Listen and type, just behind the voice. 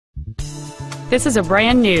This is a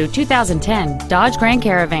brand new 2010 Dodge Grand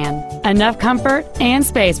Caravan. Enough comfort and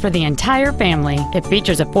space for the entire family. It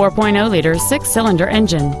features a 4.0-liter six-cylinder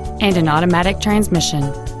engine and an automatic transmission.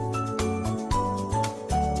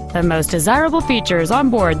 The most desirable features on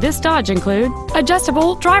board this Dodge include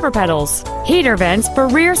adjustable driver pedals, heater vents for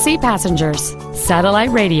rear seat passengers,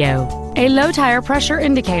 satellite radio, a low tire pressure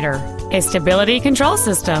indicator, a stability control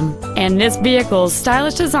system, and this vehicle's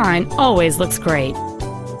stylish design always looks great.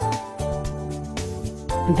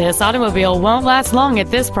 This automobile won't last long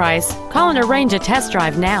at this price. Call and arrange a test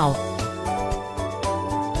drive now.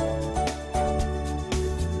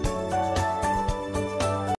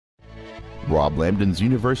 Rob Lambdin's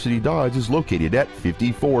University Dodge is located at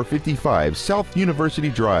 5455 South University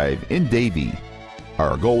Drive in Davie.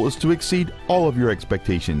 Our goal is to exceed all of your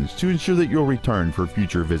expectations to ensure that you'll return for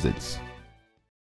future visits.